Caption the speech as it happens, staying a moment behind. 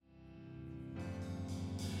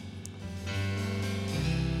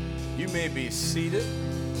You may be seated.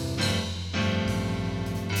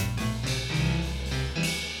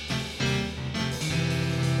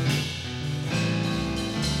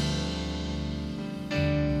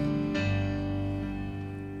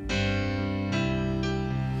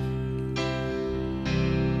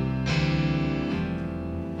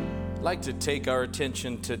 I'd like to take our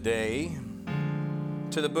attention today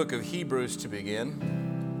to the book of Hebrews to begin.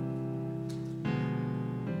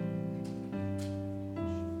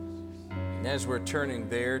 And as we're turning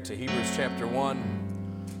there to Hebrews chapter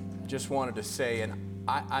 1, just wanted to say, and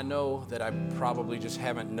I know that I probably just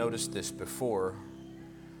haven't noticed this before,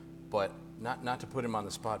 but not to put him on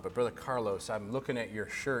the spot, but Brother Carlos, I'm looking at your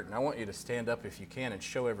shirt, and I want you to stand up if you can and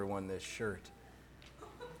show everyone this shirt.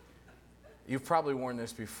 You've probably worn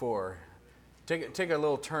this before. Take a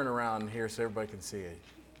little turn around here so everybody can see it.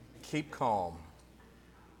 Keep calm.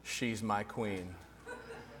 She's my queen.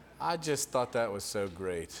 I just thought that was so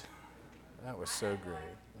great. That was so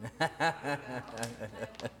great.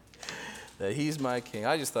 That he's my king.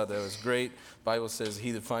 I just thought that was great. Bible says he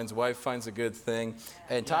that finds a wife finds a good thing.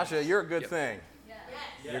 And Tasha, you're a good thing. Yes.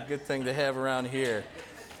 You're a good thing to have around here.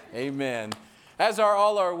 Amen. As are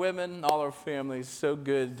all our women, all our families. So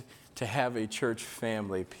good to have a church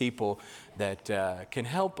family, people that can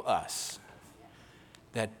help us,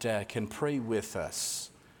 that can pray with us,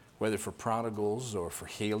 whether for prodigals or for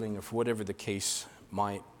healing or for whatever the case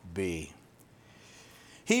might be.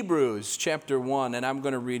 Hebrews chapter 1, and I'm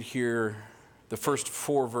going to read here the first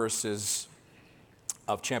 4 verses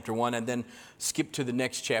of chapter 1 and then skip to the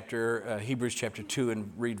next chapter, Hebrews chapter 2,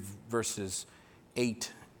 and read verses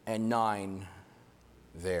 8 and 9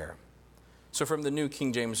 there. So from the New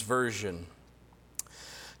King James Version,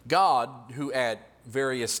 God, who at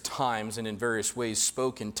various times and in various ways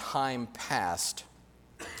spoke in time past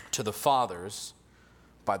to the fathers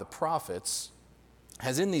by the prophets,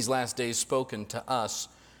 has in these last days spoken to us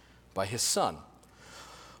by his Son,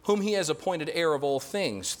 whom he has appointed heir of all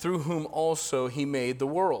things, through whom also he made the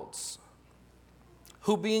worlds,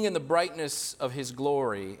 who being in the brightness of his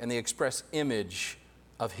glory and the express image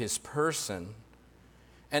of his person,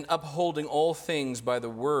 and upholding all things by the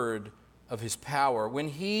word of his power, when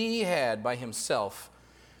he had by himself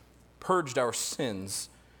purged our sins,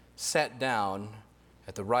 sat down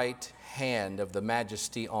at the right hand of the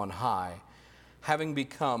majesty on high, having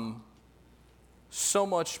become so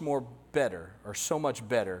much better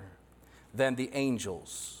than the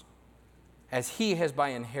angels, as he has by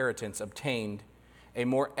inheritance obtained a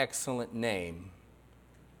more excellent name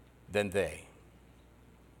than they,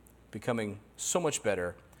 becoming so much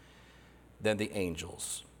better than the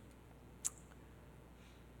angels.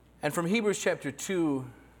 And from Hebrews chapter 2,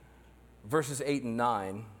 verses 8 and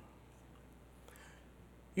 9,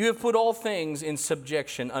 you have put all things in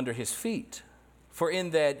subjection under his feet. For in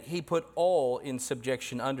that he put all in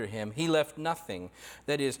subjection under him, he left nothing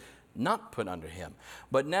that is not put under him.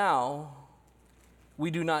 But now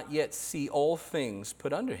we do not yet see all things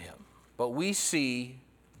put under him, but we see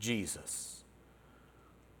Jesus,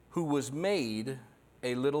 who was made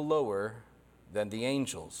a little lower than the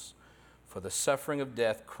angels, for the suffering of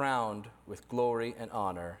death, crowned with glory and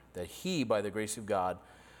honor, that he, by the grace of God,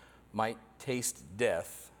 might taste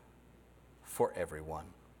death for everyone.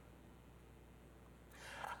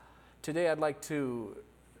 Today I'd like to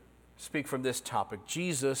speak from this topic,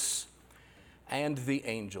 Jesus and the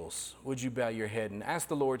angels. Would you bow your head and ask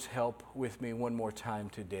the Lord's help with me one more time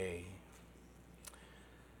today?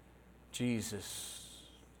 Jesus,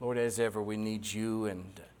 Lord, as ever, we need you,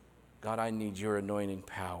 and God, I need your anointing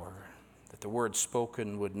power, that the word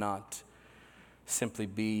spoken would not simply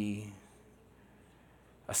be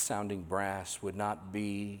a sounding brass, would not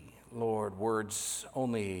be, Lord, words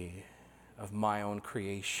only of my own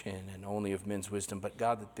creation and only of men's wisdom, but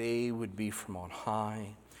God, that they would be from on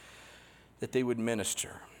high, that they would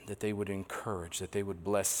minister, that they would encourage, that they would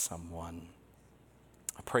bless someone.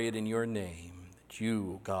 I pray it in your name, that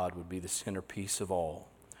you, God, would be the centerpiece of all.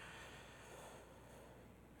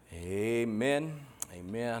 Amen,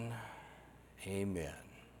 amen, amen.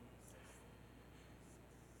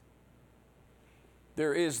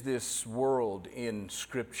 There is this world in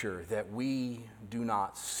Scripture that we do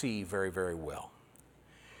not see very, very well.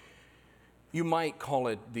 You might call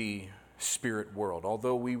it the spirit world.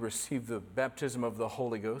 Although we receive the baptism of the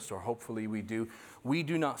Holy Ghost, or hopefully we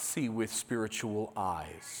do not see with spiritual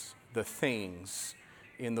eyes the things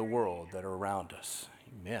in the world that are around us.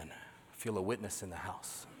 Amen. I feel a witness in the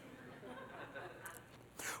house.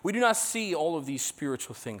 We do not see all of these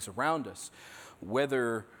spiritual things around us.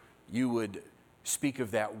 Whether you would speak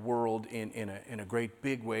of that world in a great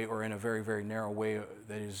big way or in a very, very narrow way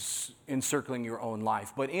that is encircling your own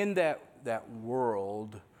life. But in that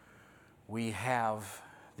world, we have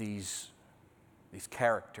these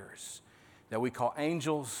characters that we call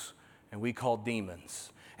angels and we call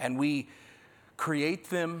demons. And we create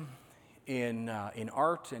them in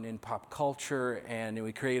art and in pop culture, and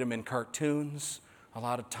we create them in cartoons a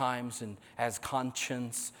lot of times and as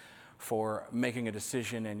conscience for making a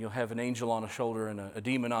decision, and you'll have an angel on a shoulder and a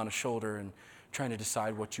demon on a shoulder and trying to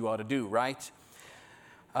decide what you ought to do, right?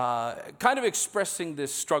 Kind of expressing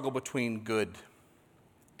this struggle between good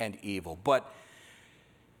and evil. But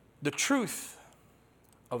the truth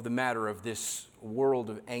of the matter of this world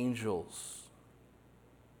of angels,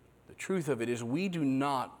 the truth of it is we do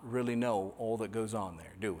not really know all that goes on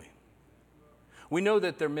there, do we? We know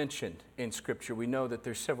that they're mentioned in Scripture. We know that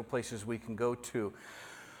there's several places we can go to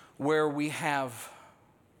where we have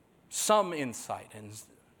some insight, and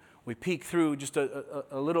we peek through just a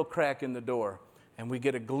little crack in the door and we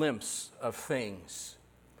get a glimpse of things.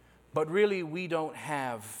 But really we don't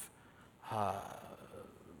have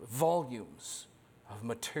volumes of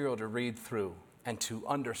material to read through and to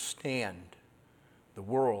understand the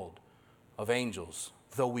world of angels,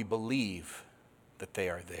 though we believe that they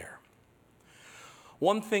are there.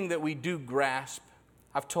 One thing that we do grasp,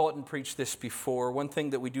 I've taught and preached this before, one thing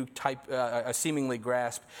that we do seemingly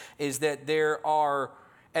grasp is that there are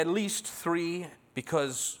at least three,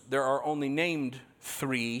 because there are only named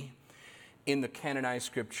three in the canonized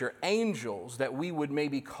Scripture, angels that we would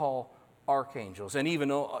maybe call archangels. And even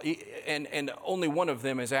and only one of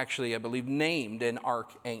them is actually, I believe, named an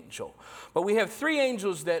archangel. But we have three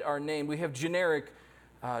angels that are named. We have generic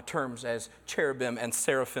terms as cherubim and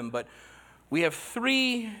seraphim, but we have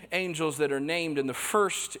three angels that are named, and the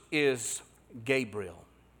first is Gabriel.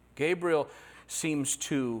 Gabriel seems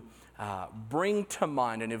to bring to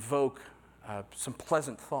mind and evoke some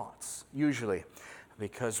pleasant thoughts, usually,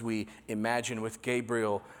 because we imagine with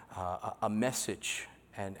Gabriel a message,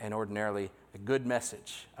 and ordinarily a good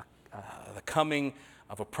message, the coming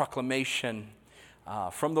of a proclamation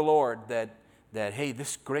from the Lord that, hey,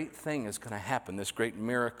 this great thing is going to happen. This great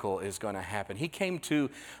miracle is going to happen. He came to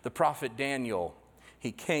the prophet Daniel.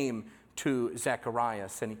 He came to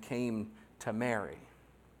Zacharias, and he came to Mary.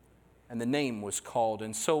 And the name was called.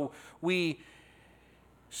 And so we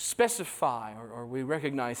specify or we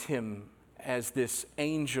recognize him as this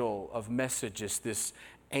angel of messages, this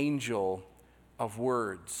angel of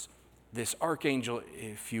words, this archangel,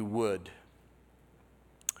 if you would,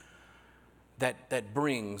 that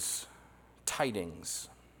brings tidings.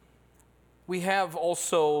 We have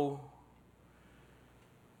also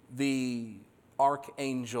the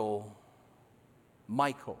archangel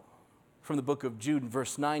Michael from the book of Jude,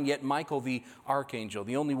 verse 9. Yet Michael the archangel,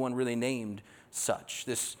 the only one really named such,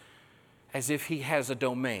 this as if he has a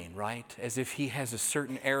domain, right? As if he has a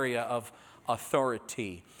certain area of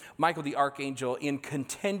authority. Michael the archangel, in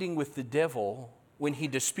contending with the devil when he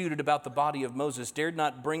disputed about the body of Moses, dared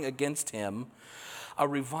not bring against him a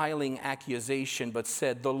reviling accusation, but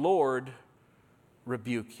said, "The Lord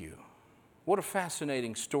rebuke you." What a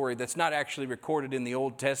fascinating story that's not actually recorded in the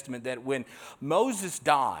Old Testament, that when Moses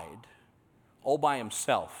died, all by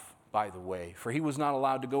himself, by the way, for he was not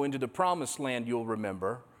allowed to go into the promised land, you'll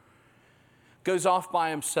remember, goes off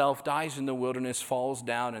by himself, dies in the wilderness, falls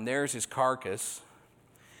down, and there's his carcass.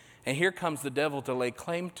 And here comes the devil to lay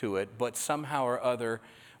claim to it, but somehow or other,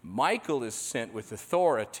 Michael is sent with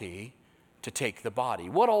authority to take the body.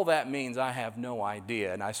 What all that means, I have no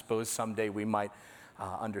idea, and I suppose someday we might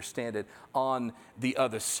understand it on the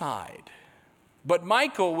other side. But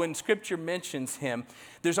Michael, when Scripture mentions him,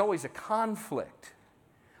 there's always a conflict.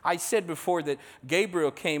 I said before that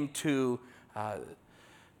Gabriel came to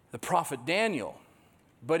the prophet Daniel.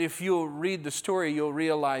 But if you'll read the story, you'll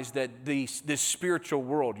realize that this spiritual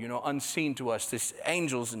world, unseen to us, this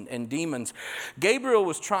angels and demons, Gabriel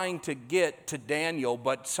was trying to get to Daniel,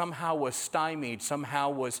 but somehow was stymied,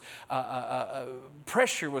 somehow was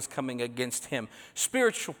pressure was coming against him.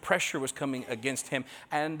 Spiritual pressure was coming against him.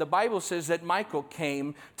 And the Bible says that Michael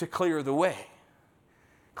came to clear the way,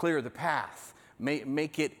 clear the path, make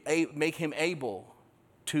him able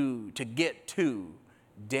to get to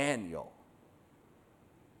Daniel.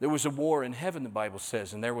 There was a war in heaven, the Bible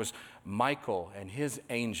says, and there was Michael and his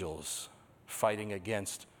angels fighting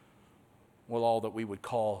against, all that we would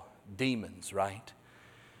call demons, right?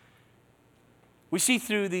 We see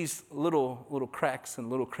through these little cracks and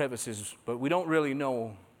little crevices, but we don't really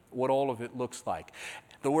know what all of it looks like.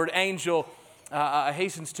 The word angel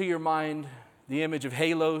hastens to your mind the image of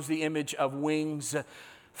halos, the image of wings,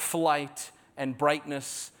 flight, and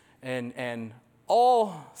brightness, and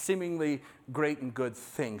all seemingly great and good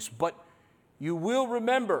things. But you will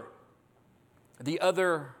remember the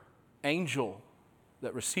other angel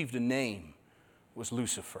that received a name was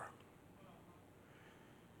Lucifer,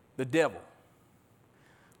 the devil,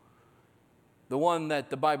 the one that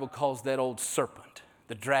the Bible calls that old serpent,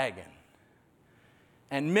 the dragon,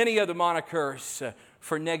 and many other monikers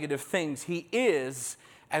for negative things. He is,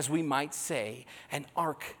 as we might say, an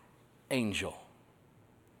archangel.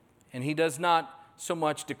 And he does not so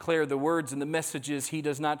much declare the words and the messages. He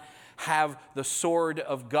does not have the sword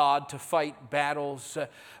of God to fight battles.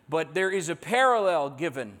 But there is a parallel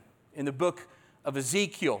given in the book of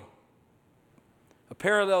Ezekiel, a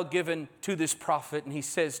parallel given to this prophet, and he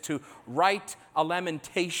says to write a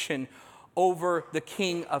lamentation over the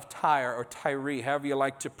king of Tyre, or Tyre, however you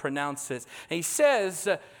like to pronounce it. And he says,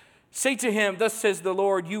 say to him, thus says the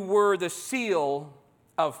Lord, you were the seal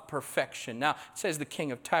of perfection. Now, it says the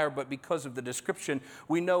king of Tyre, but because of the description,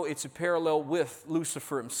 we know it's a parallel with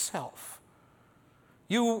Lucifer himself.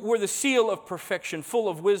 You were the seal of perfection, full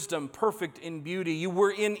of wisdom, perfect in beauty. You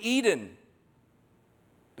were in Eden,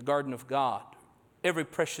 the garden of God. Every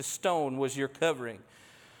precious stone was your covering.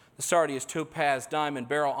 The sardius, topaz, diamond,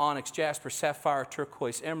 beryl, onyx, jasper, sapphire,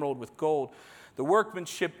 turquoise, emerald with gold. The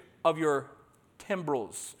workmanship of your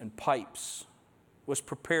timbrels and pipes was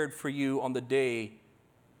prepared for you on the day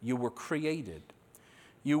you were created.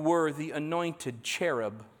 You were the anointed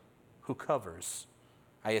cherub who covers.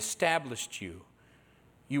 I established you.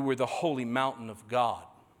 You were the holy mountain of God.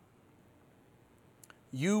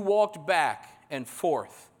 You walked back and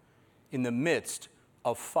forth in the midst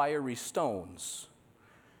of fiery stones.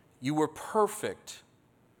 You were perfect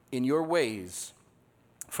in your ways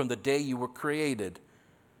from the day you were created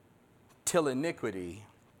till iniquity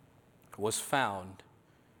was found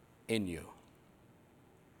in you.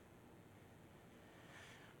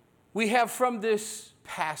 We have from this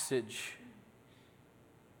passage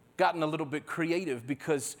gotten a little bit creative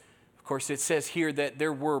because, of course, it says here that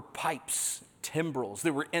there were pipes, timbrels,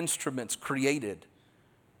 there were instruments created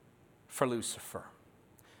for Lucifer.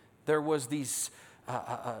 There was these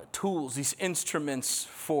tools, these instruments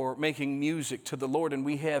for making music to the Lord, and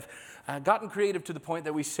we have gotten creative to the point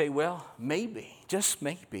that we say, well, maybe, just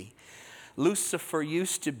maybe, Lucifer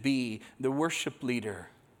used to be the worship leader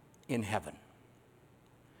in heaven.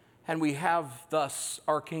 And we have thus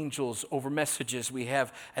archangels over messages. We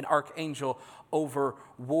have an archangel over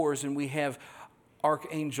wars, and we have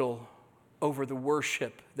archangel over the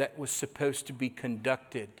worship that was supposed to be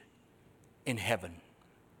conducted in heaven.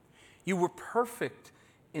 You were perfect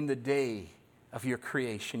in the day of your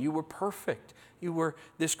creation. You were perfect. You were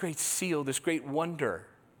this great seal, this great wonder.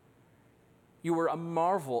 You were a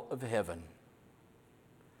marvel of heaven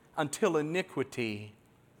until iniquity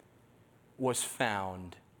was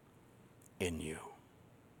found in you.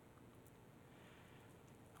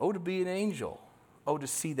 Oh, to be an angel. Oh, to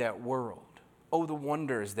see that world. Oh, the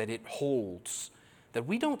wonders that it holds that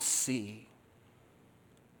we don't see.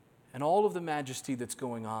 And all of the majesty that's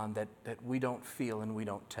going on that we don't feel and we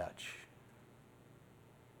don't touch.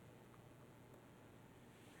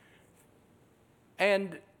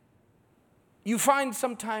 And you find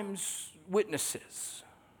sometimes witnesses,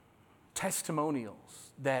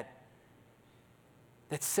 testimonials that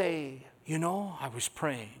say, you know, I was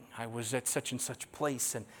praying. I was at such and such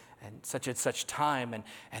place and such time,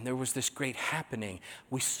 and there was this great happening.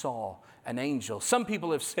 We saw an angel. Some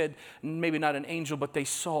people have said, maybe not an angel, but they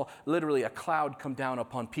saw literally a cloud come down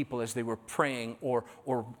upon people as they were praying or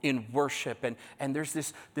in worship. And there's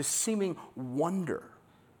this seeming wonder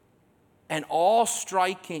and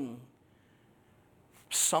awe-striking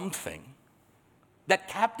something that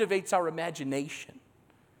captivates our imagination.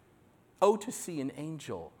 Oh, to see an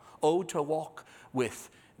angel. Oh, to walk with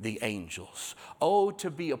the angels. Oh, to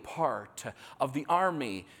be a part of the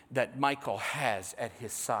army that Michael has at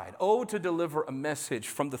his side. Oh, to deliver a message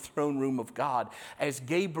from the throne room of God as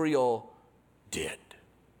Gabriel did.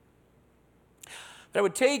 But I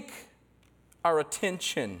would take our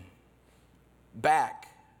attention back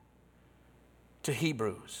to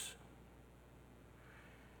Hebrews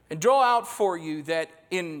and draw out for you that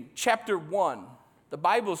in chapter 1, the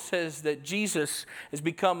Bible says that Jesus has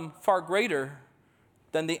become far greater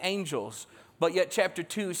than the angels. But yet chapter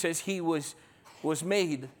 2 says he was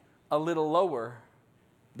made a little lower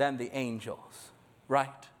than the angels. Right?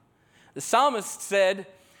 The psalmist said,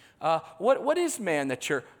 what is man that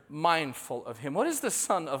you're mindful of him? What is the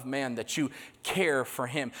Son of Man that you care for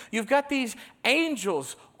him? You've got these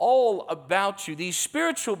angels all about you, these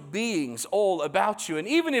spiritual beings all about you. And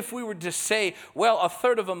even if we were to say, well, a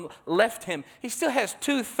third of them left him, he still has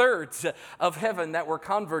 2/3 of heaven that were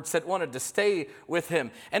converts that wanted to stay with him.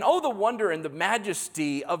 And oh, the wonder and the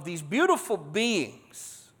majesty of these beautiful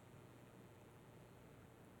beings.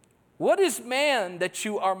 What is man that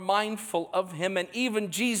you are mindful of him? And even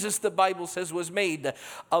Jesus, the Bible says, was made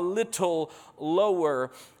a little lower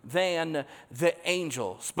than the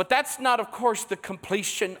angels. But that's not, of course, the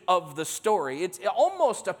completion of the story. It's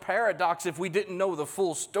almost a paradox if we didn't know the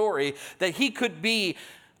full story, that he could be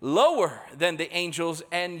lower than the angels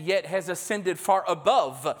and yet has ascended far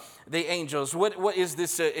above the angels. What is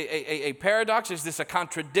this, a paradox? Is this a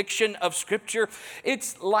contradiction of Scripture?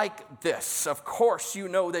 It's like this. Of course, you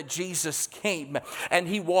know that Jesus came and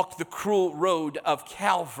he walked the cruel road of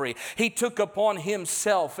Calvary. He took upon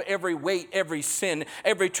himself every weight, every sin,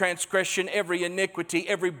 every transgression, every iniquity,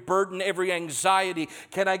 every burden, every anxiety.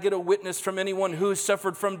 Can I get a witness from anyone who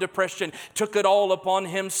suffered from depression? Took it all upon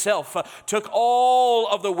himself, took all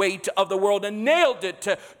of the weight of the world and nailed it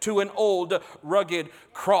to an old rugged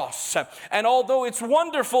cross. And although it's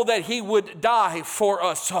wonderful that he would die for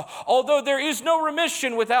us, although there is no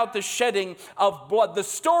remission without the shedding of blood, the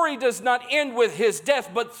story does not end with his death,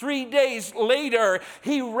 but 3 days later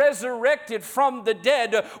he resurrected from the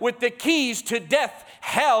dead with the keys to death,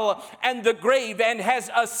 hell, and the grave, and has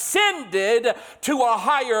ascended to a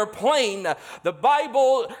higher plane. The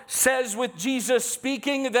Bible says, with Jesus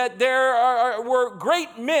speaking, that there were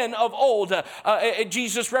great men of old,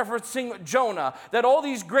 Jesus referencing Jonah, that all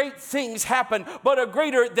these great things happen, but a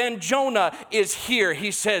greater than Jonah is here.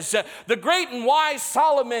 He says, the great and wise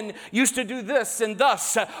Solomon used to do this and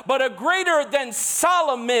thus, but a greater than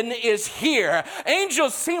Solomon is here.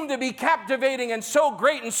 Angels seem to be captivating and so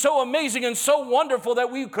great and so amazing and so wonderful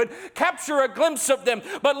that we could capture a glimpse of them.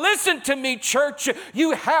 But listen to me, church,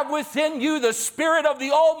 you have within you the Spirit of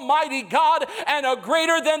the Almighty God, and a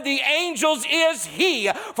greater than the angels is he,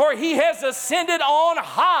 for he has ascended on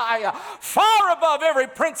high, far above every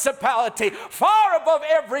principality, far above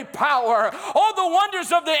every power. All the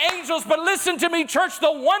wonders of the angels, but listen to me, church,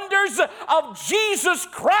 the wonders of Jesus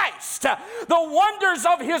Christ, the wonders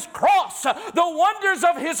of his cross, the wonders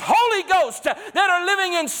of his Holy Ghost that are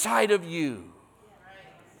living inside of you.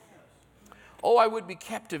 Oh, I would be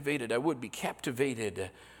captivated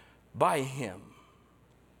by him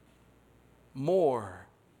more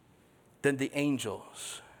than the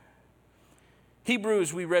angels.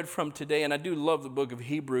 Hebrews we read from today, and I do love the book of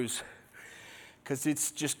Hebrews because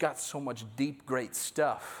it's just got so much deep, great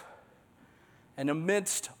stuff. And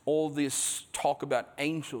amidst all this talk about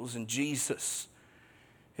angels and Jesus,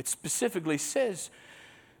 it specifically says,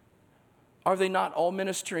 are they not all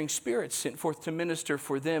ministering spirits sent forth to minister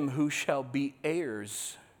for them who shall be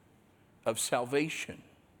heirs of salvation?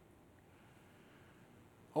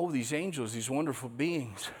 Oh, these angels, these wonderful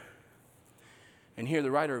beings. And here the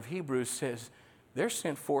writer of Hebrews says, they're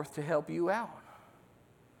sent forth to help you out.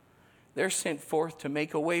 They're sent forth to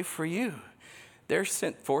make a way for you. They're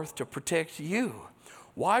sent forth to protect you.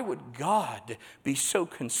 Why would God be so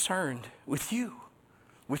concerned with you,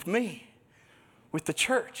 with me, with the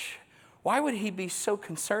church? Why would he be so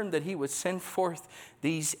concerned that he would send forth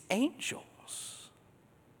these angels?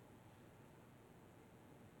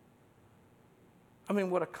 I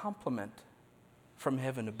mean, what a compliment from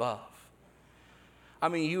heaven above. I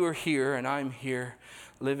mean, you are here and I'm here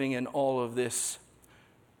living in all of this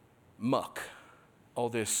muck, all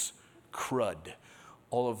this crud,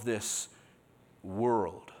 all of this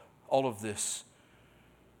world, all of this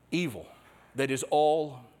evil that is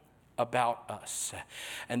all about us.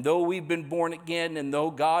 And though we've been born again and though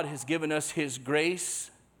God has given us his grace,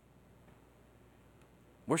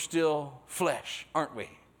 we're still flesh, aren't we?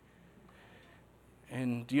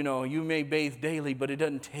 And you know, you may bathe daily, but it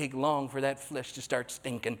doesn't take long for that flesh to start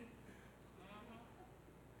stinking.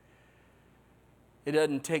 It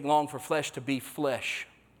doesn't take long for flesh to be flesh,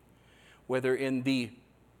 whether in the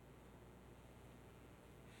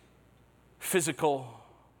physical,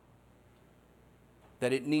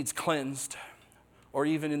 that it needs cleansed, or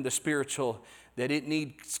even in the spiritual, that it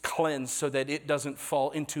needs cleansed so that it doesn't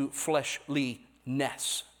fall into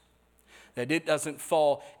fleshliness, that it doesn't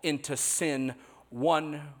fall into sin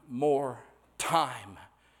one more time.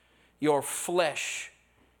 Your flesh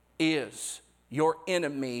is your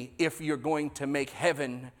enemy if you're going to make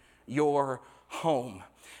heaven your home.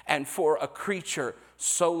 And for a creature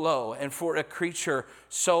so low, and for a creature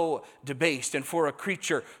so debased, and for a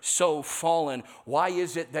creature so fallen, why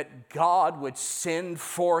is it that God would send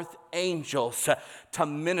forth angels to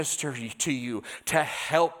minister to you, to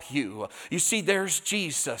help you. You see, there's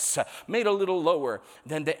Jesus, made a little lower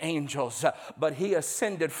than the angels, but he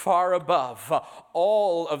ascended far above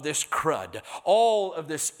all of this crud, all of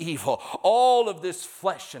this evil, all of this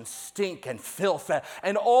flesh and stink and filth,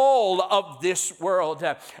 and all of this world.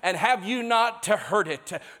 And have you not heard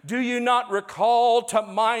it? Do you not recall to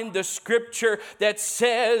mind the scripture that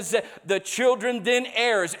says the children then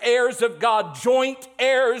heirs, heirs of God, joint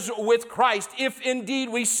heirs with Christ, if indeed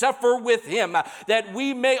we suffer with him, that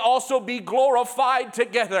we may also be glorified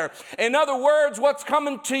together. In other words, what's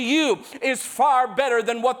coming to you is far better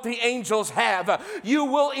than what the angels have. You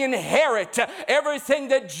will inherit everything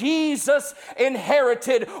that Jesus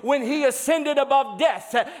inherited when he ascended above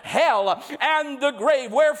death, hell, and the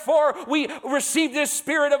grave. Wherefore we receive this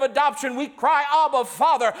spirit of adoption. We cry, Abba,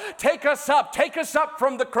 Father, take us up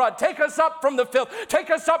from the crud, take us up from the filth, take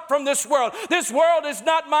us up from this world. This world is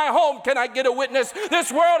not my home. Can I get a witness?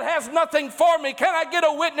 This world has nothing for me. Can I get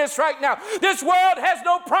a witness right now? This world has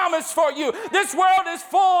no promise for you. This world is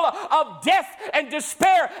full of death and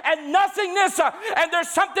despair and nothingness. And there's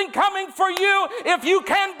something coming for you if you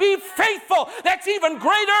can be faithful. That's even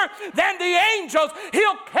greater than the angels.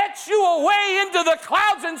 He'll catch you away into the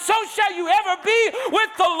clouds, and so shall you ever be with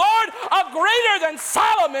the Lord. A greater than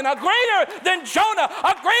Solomon, a greater than Jonah,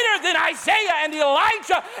 a greater than Isaiah and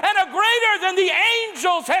Elijah, and a greater than the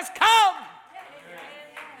angels has come.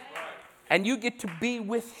 And you get to be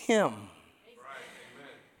with him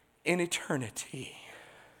in eternity.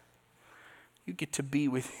 You get to be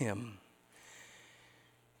with him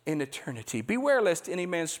in eternity. Beware lest any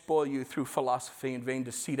man spoil you through philosophy and vain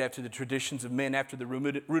deceit, after the traditions of men, after the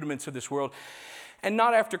rudiments of this world, and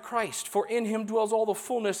not after Christ. For in him dwells all the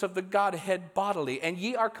fullness of the Godhead bodily, and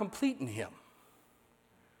ye are complete in him.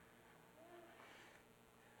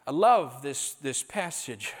 I love this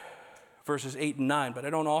passage, verses 8 and 9, but I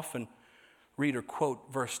don't often read or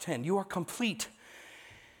quote verse 10. You are complete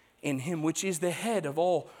in him, which is the head of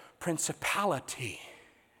all principality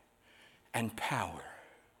and power.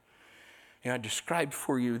 I described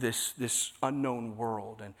for you this unknown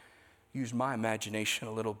world and used my imagination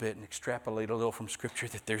a little bit and extrapolate a little from Scripture,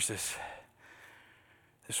 that there's this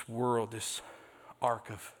world, this ark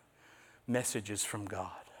of messages from God.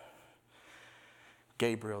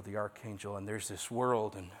 Gabriel, the archangel, and there's this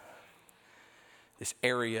world and this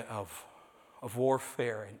area of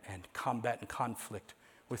warfare and combat and conflict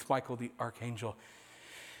with Michael, the archangel,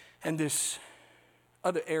 and this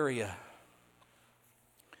other area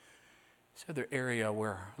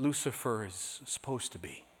where Lucifer is supposed to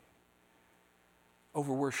be,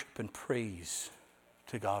 over worship and praise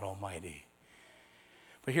to God Almighty.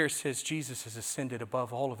 But here it says Jesus has ascended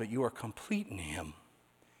above all of it. You are complete in him.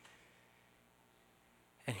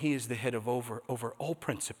 And he is the head of over all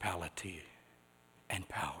principality and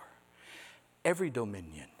power. Every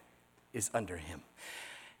dominion is under him.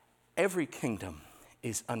 Every kingdom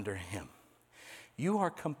is under him. You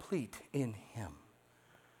are complete in him.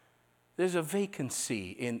 There's a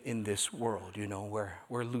vacancy in this world,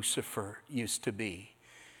 where Lucifer used to be.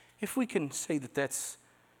 If we can say that that's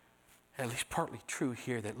at least partly true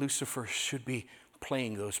here, that Lucifer should be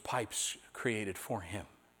playing those pipes created for him,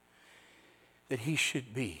 that he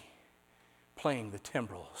should be playing the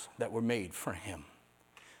timbrels that were made for him.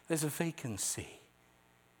 There's a vacancy.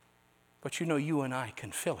 But you and I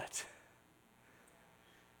can fill it.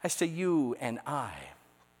 I say you and I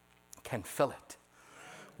can fill it.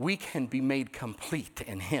 We can be made complete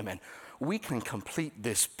in him, and we can complete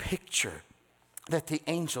this picture that the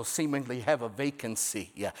angels seemingly have a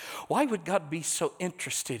vacancy. Yeah. Why would God be so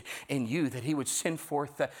interested in you that he would send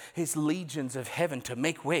forth his legions of heaven to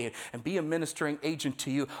make way and be a ministering agent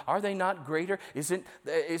to you? Are they not greater? Isn't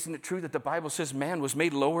it true that the Bible says man was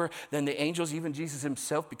made lower than the angels, even Jesus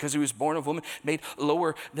himself, because he was born of woman, made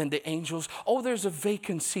lower than the angels? Oh, there's a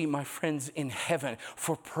vacancy, my friends, in heaven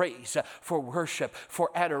for praise, for worship, for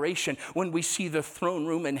adoration. When we see the throne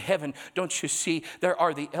room in heaven, don't you see there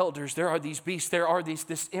are the elders, there are these beasts, there are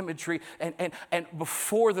this imagery, and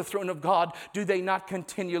before the throne of God, do they not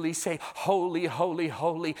continually say, holy, holy,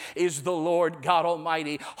 holy is the Lord God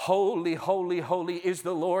Almighty. Holy, holy, holy is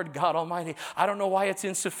the Lord God Almighty. I don't know why it's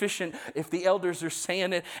insufficient if the elders are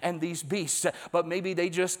saying it and these beasts, but maybe they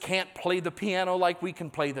just can't play the piano like we can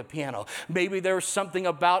play the piano. Maybe there's something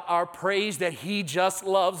about our praise that he just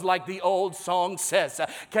loves, like the old song says.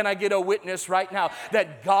 Can I get a witness right now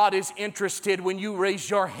that God is interested when you raise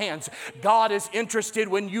your hands? God is is interested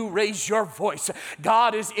when you raise your voice.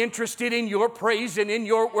 God is interested in your praise and in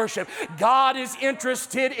your worship. God is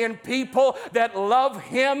interested in people that love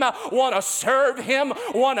Him, want to serve Him,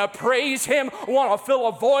 want to praise Him, want to fill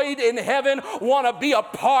a void in heaven, want to be a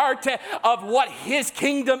part of what His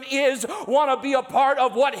kingdom is, want to be a part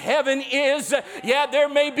of what heaven is. Yeah, there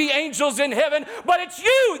may be angels in heaven, but it's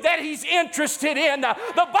you that He's interested in. The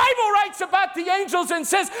Bible writes about the angels and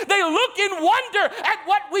says they look in wonder at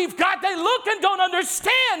what we've got. They look and don't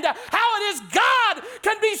understand how it is God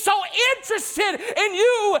can be so interested in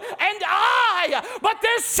you and I. But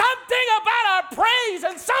there's something about our praise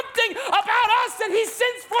and something about us that He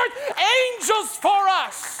sends forth angels for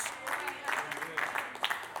us.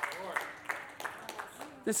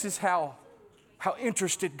 This is how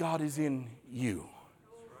interested God is in you.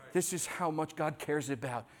 This is how much God cares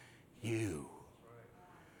about you.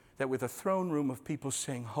 That with a throne room of people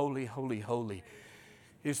saying, holy, holy, holy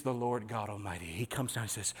is the Lord God Almighty. He comes down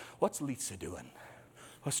and says, what's Lisa doing?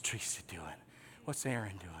 What's Teresa doing? What's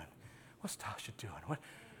Aaron doing? What's Tasha doing?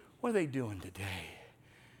 What are they doing today?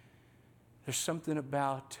 There's something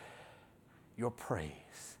about your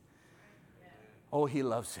praise. Oh, He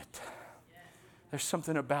loves it. There's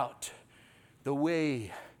something about the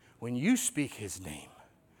way when you speak His name,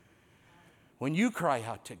 when you cry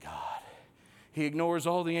out to God, He ignores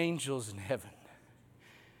all the angels in heaven.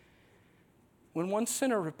 When one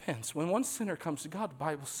sinner repents, when one sinner comes to God, the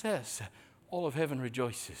Bible says all of heaven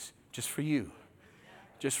rejoices just for you.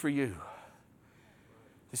 Just for you.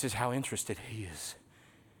 This is how interested He is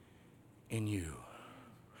in you.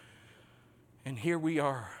 And here we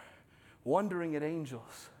are wondering at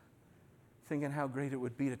angels, thinking how great it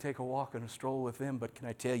would be to take a walk and a stroll with them. But can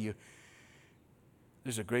I tell you,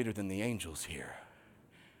 there's a greater than the angels here.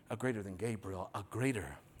 A greater than Gabriel, a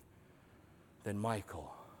greater than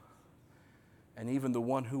Michael, and even the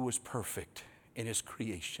one who was perfect in his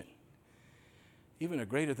creation, even a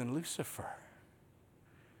greater than Lucifer.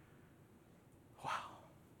 Wow.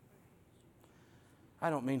 I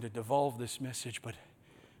don't mean to devolve this message, but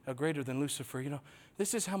a greater than Lucifer, you know,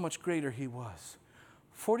 this is how much greater he was.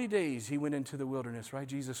 40 days he went into the wilderness, right?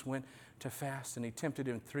 Jesus went to fast, and He tempted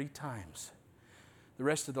Him 3 times. The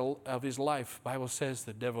rest of his life, the Bible says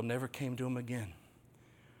the devil never came to him again.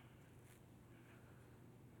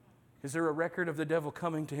 Is there a record of the devil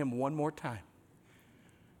coming to him one more time?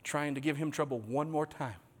 Trying to give him trouble one more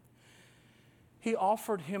time? He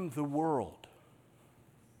offered him the world.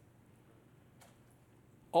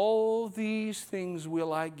 All these things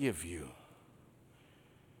will I give you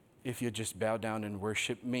if you just bow down and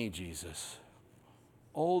worship me, Jesus.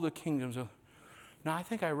 All the kingdoms of... Now, I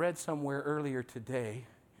think I read somewhere earlier today,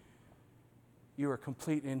 you are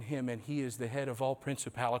complete in Him, and He is the head of all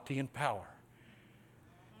principality and power.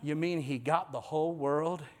 You mean He got the whole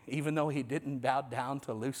world, even though He didn't bow down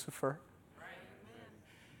to Lucifer? Right.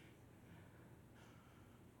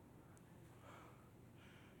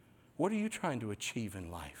 What are you trying to achieve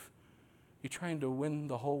in life? You trying to win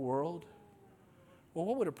the whole world? Well,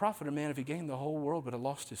 what would it profit a man if he gained the whole world but had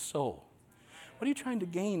lost his soul? What are you trying to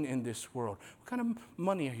gain in this world? What kind of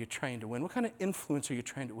money are you trying to win? What kind of influence are you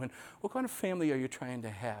trying to win? What kind of family are you trying to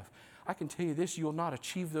have? I can tell you this, you'll not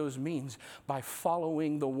achieve those means by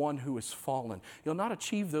following the one who is fallen. You'll not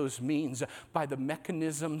achieve those means by the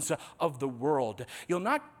mechanisms of the world. You'll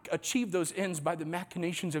not achieve those ends by the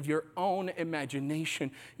machinations of your own imagination.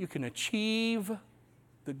 You can achieve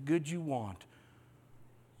the good you want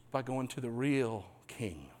by going to the real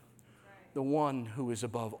King, the one who is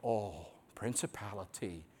above all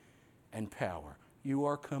principality and power. You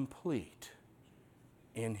are complete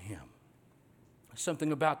in Him.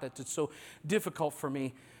 Something about that that's so difficult for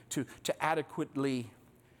me to adequately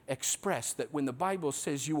express, that when the Bible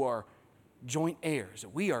says you are joint heirs,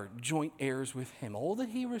 we are joint heirs with Him. All that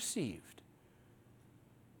He received.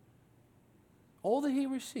 All that He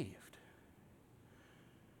received.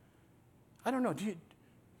 I don't know,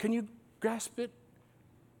 can you grasp it?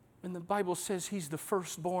 When the Bible says He's the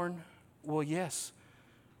firstborn, well, yes,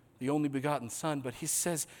 the only begotten Son, but He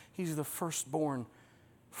says He's the firstborn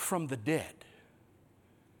from the dead.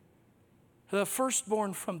 The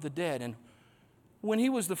firstborn from the dead. And when He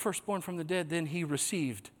was the firstborn from the dead, then He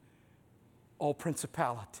received all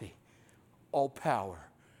principality, all power,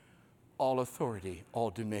 all authority,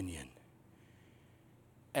 all dominion.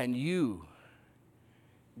 And you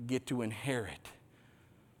get to inherit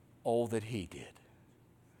all that He did.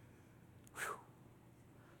 Whew.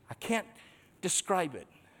 I can't describe it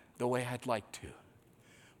the way I'd like to,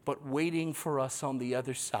 but waiting for us on the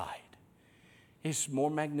other side is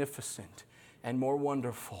more magnificent and more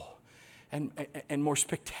wonderful and more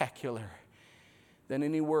spectacular than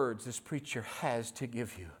any words this preacher has to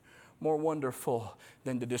give you. More wonderful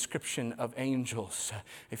than the description of angels.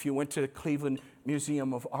 If you went to the Cleveland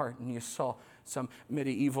Museum of Art and you saw some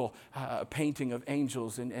medieval painting of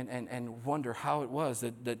angels and wonder how it was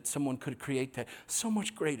that someone could create that, so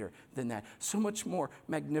much greater than that, so much more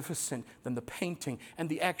magnificent than the painting and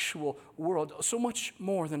the actual world, so much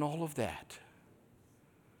more than all of that.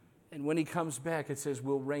 And when he comes back, it says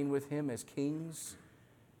we'll reign with him as kings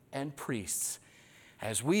and priests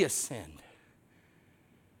as we ascend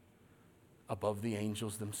above the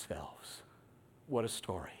angels themselves. What a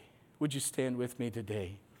story. Would you stand with me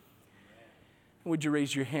today? Would you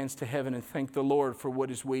raise your hands to heaven and thank the Lord for what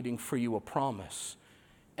is waiting for you, a promise,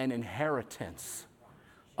 an inheritance,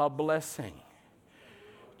 a blessing.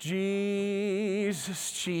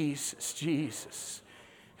 Jesus, Jesus, Jesus.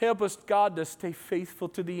 Help us, God, to stay faithful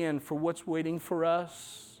to the end for what's waiting for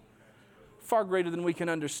us. Far greater than we can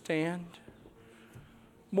understand.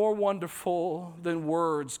 More wonderful than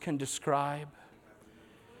words can describe.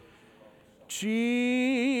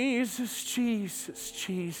 Jesus, Jesus,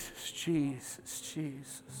 Jesus, Jesus,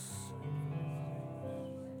 Jesus.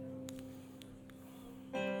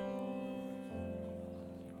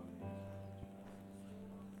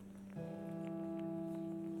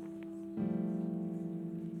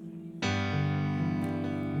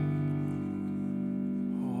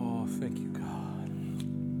 Oh, thank you, God.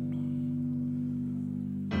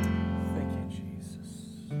 Thank you, Jesus.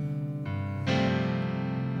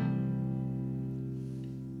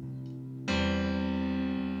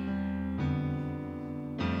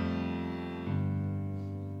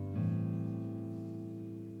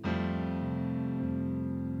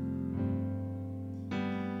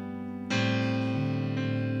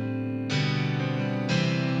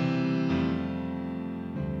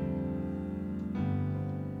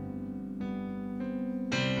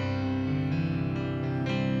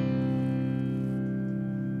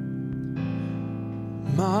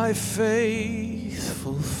 My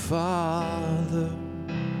faithful Father,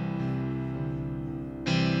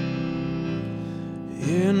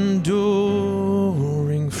 enduring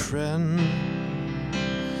friend,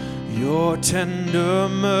 your tender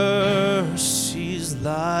mercies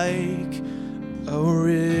like a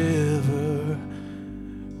river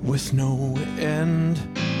with no end.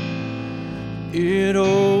 It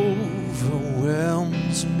overwhelms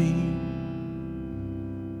me,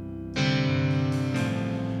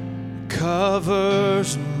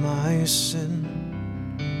 covers my sin.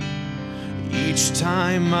 Each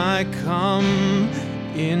time I come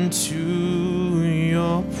into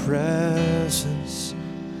your presence,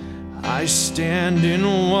 I stand in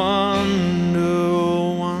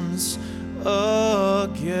wonder once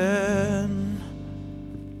again.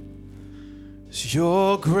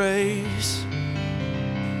 Your grace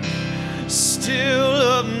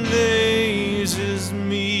still amazes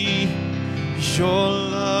me. Your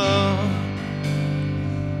love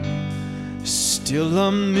still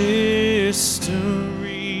a mystery.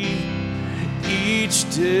 Each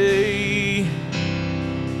day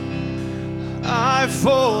I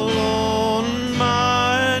fall on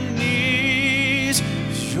my knees.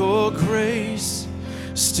 Your grace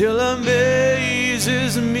still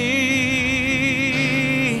amazes me.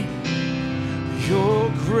 Your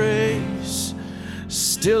grace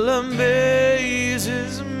still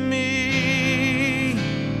amazes me.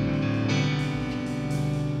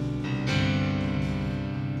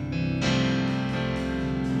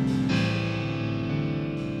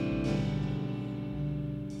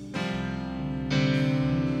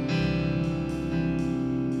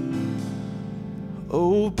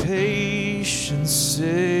 Oh, patient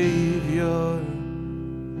Savior,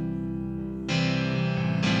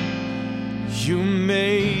 you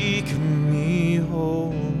make me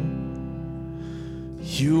whole.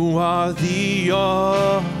 You are the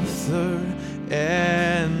author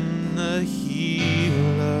and the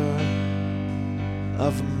healer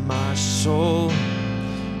of my soul.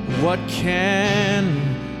 What can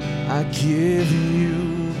I give you?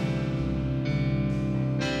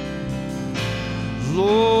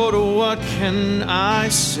 Lord, what can I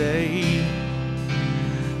say?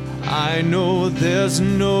 I know there's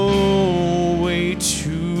no way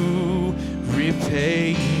to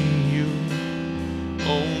repay you,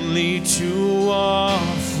 only to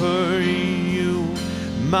offer you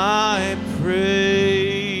my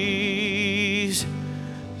praise.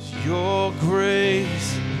 Your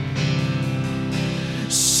grace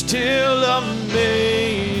still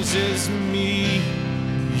amazes me.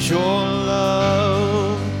 Your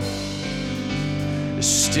love is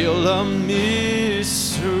still a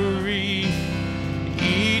mystery.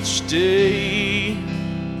 Each day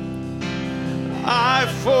I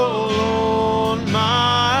fall on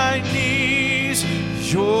my knees.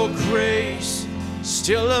 Your grace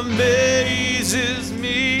still amazes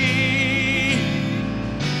me.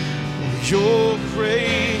 Your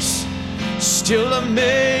grace still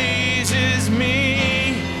amazes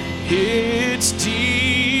me. It's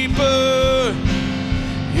deeper,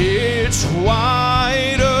 it's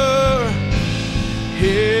wider,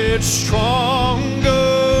 it's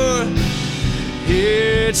stronger,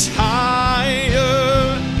 it's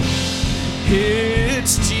higher,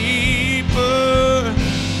 it's deeper,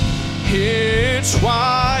 it's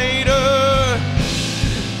wider,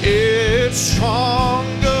 it's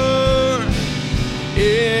stronger,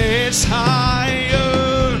 it's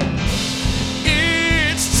higher,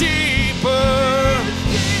 it's deeper,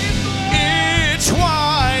 it's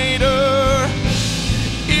wider,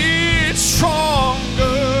 it's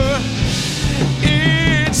stronger,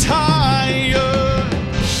 it's higher,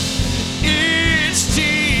 it's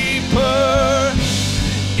deeper,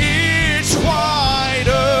 it's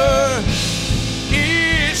wider,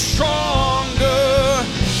 it's stronger,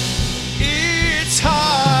 it's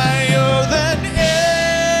higher than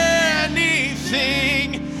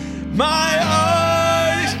anything my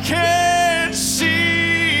eyes can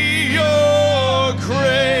see. Your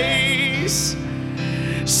grace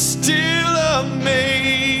still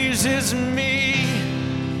amazes me.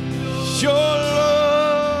 Your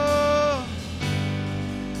love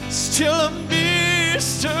still a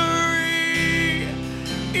mystery.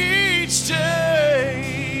 Each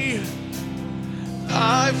day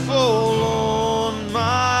I fall on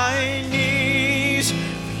my knees.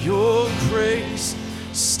 Your grace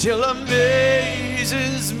still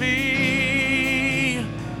amazes me.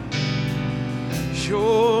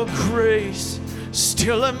 Your grace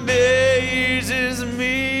still amazes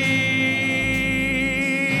me.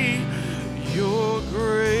 Your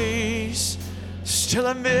grace still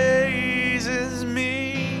amazes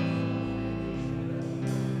me.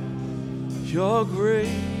 Your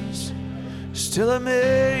grace still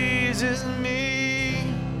amazes me.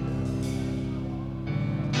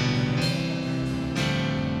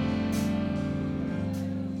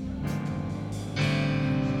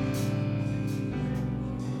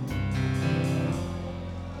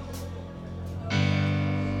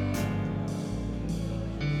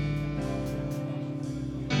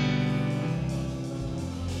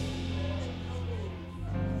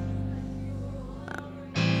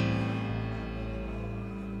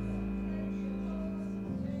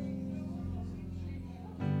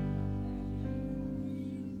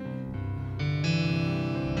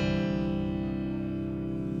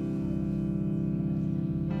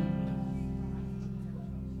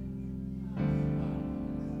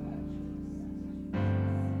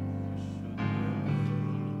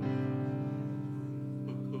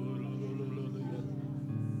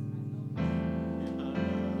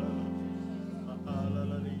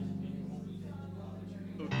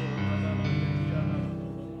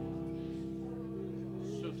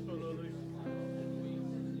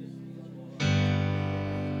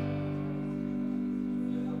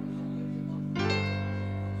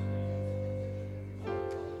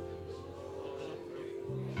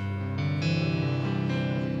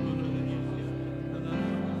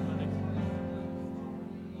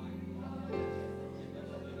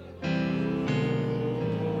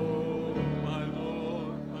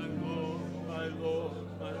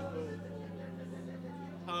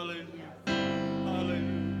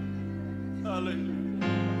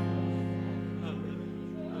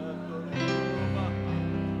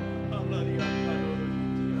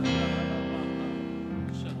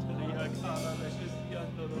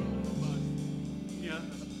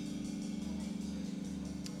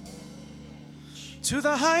 To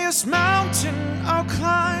the highest mountain I'll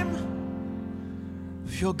climb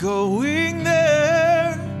if you're going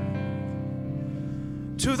there.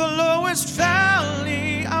 To the lowest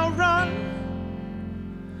valley I'll run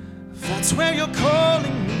if that's where you're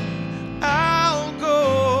calling me. I'll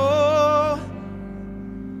go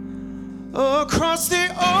across the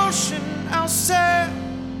ocean. I'll sail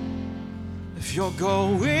if you're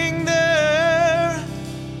going there.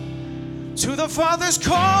 To the farthest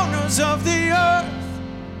corners of the earth,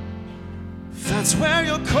 if that's where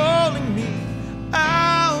you're calling me,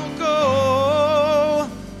 I'll go.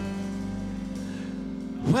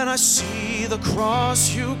 When I see the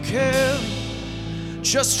cross you carry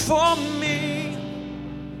just for me,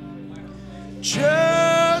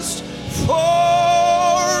 just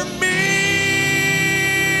for me,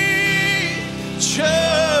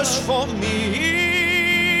 just for me.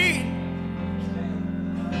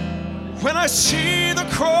 When I see the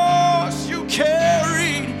cross you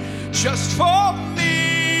carried just for me,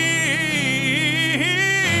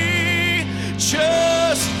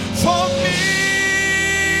 just for me,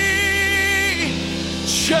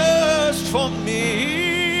 just for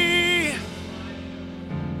me.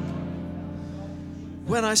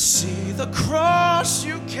 When I see the cross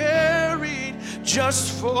you carried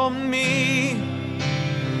just for me,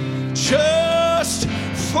 just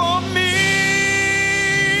for me,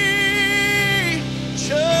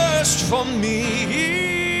 just for me.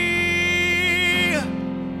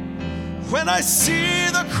 When I see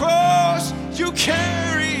the cross you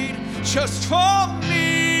carried just for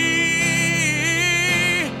me,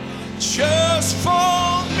 just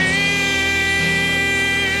for me,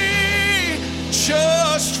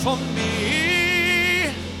 just for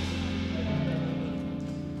me.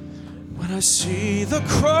 When I see the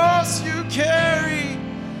cross you carried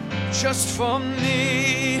just for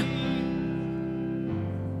me,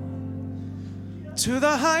 to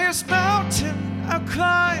the highest mountain I'll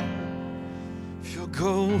climb if you're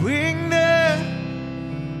going there.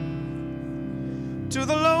 To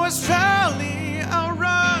the lowest valley I'll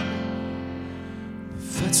run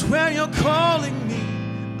if that's where you're calling me.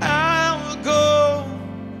 I'll go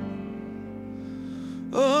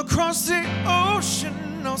across the ocean.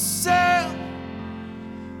 I'll sail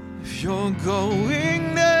if you're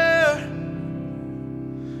going there.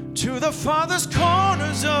 To the farthest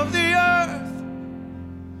corners of the earth,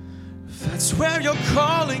 if that's where you're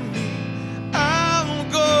calling me, I'll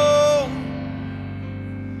go.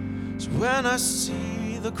 So when I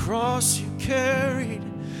see the cross you carried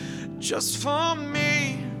just for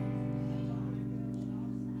me,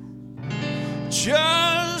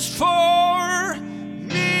 just for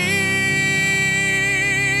me,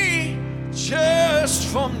 just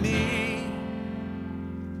for me.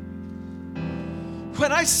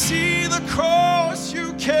 When I see the cross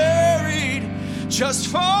you carried just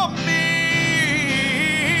for me,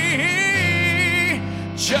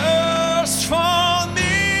 just for me,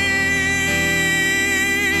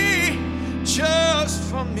 just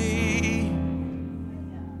for me.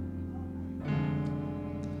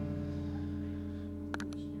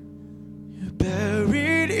 You're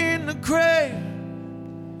buried in the grave,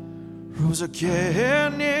 rose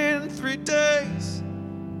again in 3 days.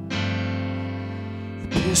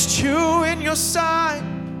 Pierced you in your side,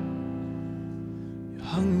 you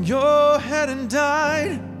hung your head and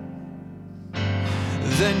died.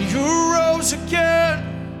 Then you rose again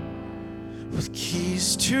with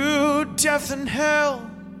keys to death and hell,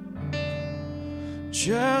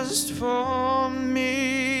 just for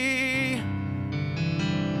me.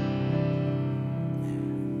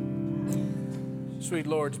 Sweet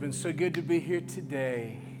Lord, it's been so good to be here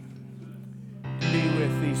today, to be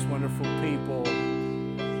with these wonderful people,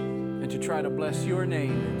 and to try to bless your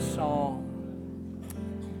name in song.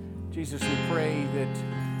 Jesus, we pray that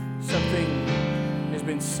something has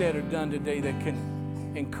been said or done today that can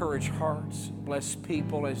encourage hearts, bless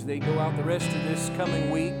people as they go out the rest of this coming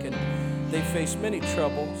week and they face many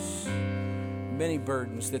troubles, many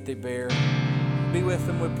burdens that they bear. Be with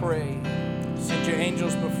them, we pray. Send your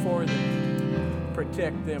angels before them.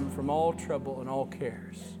 Protect them from all trouble and all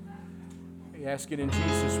cares. We ask it in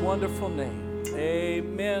Jesus' wonderful name.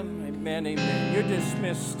 Amen, amen, amen. You're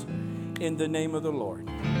dismissed in the name of the Lord.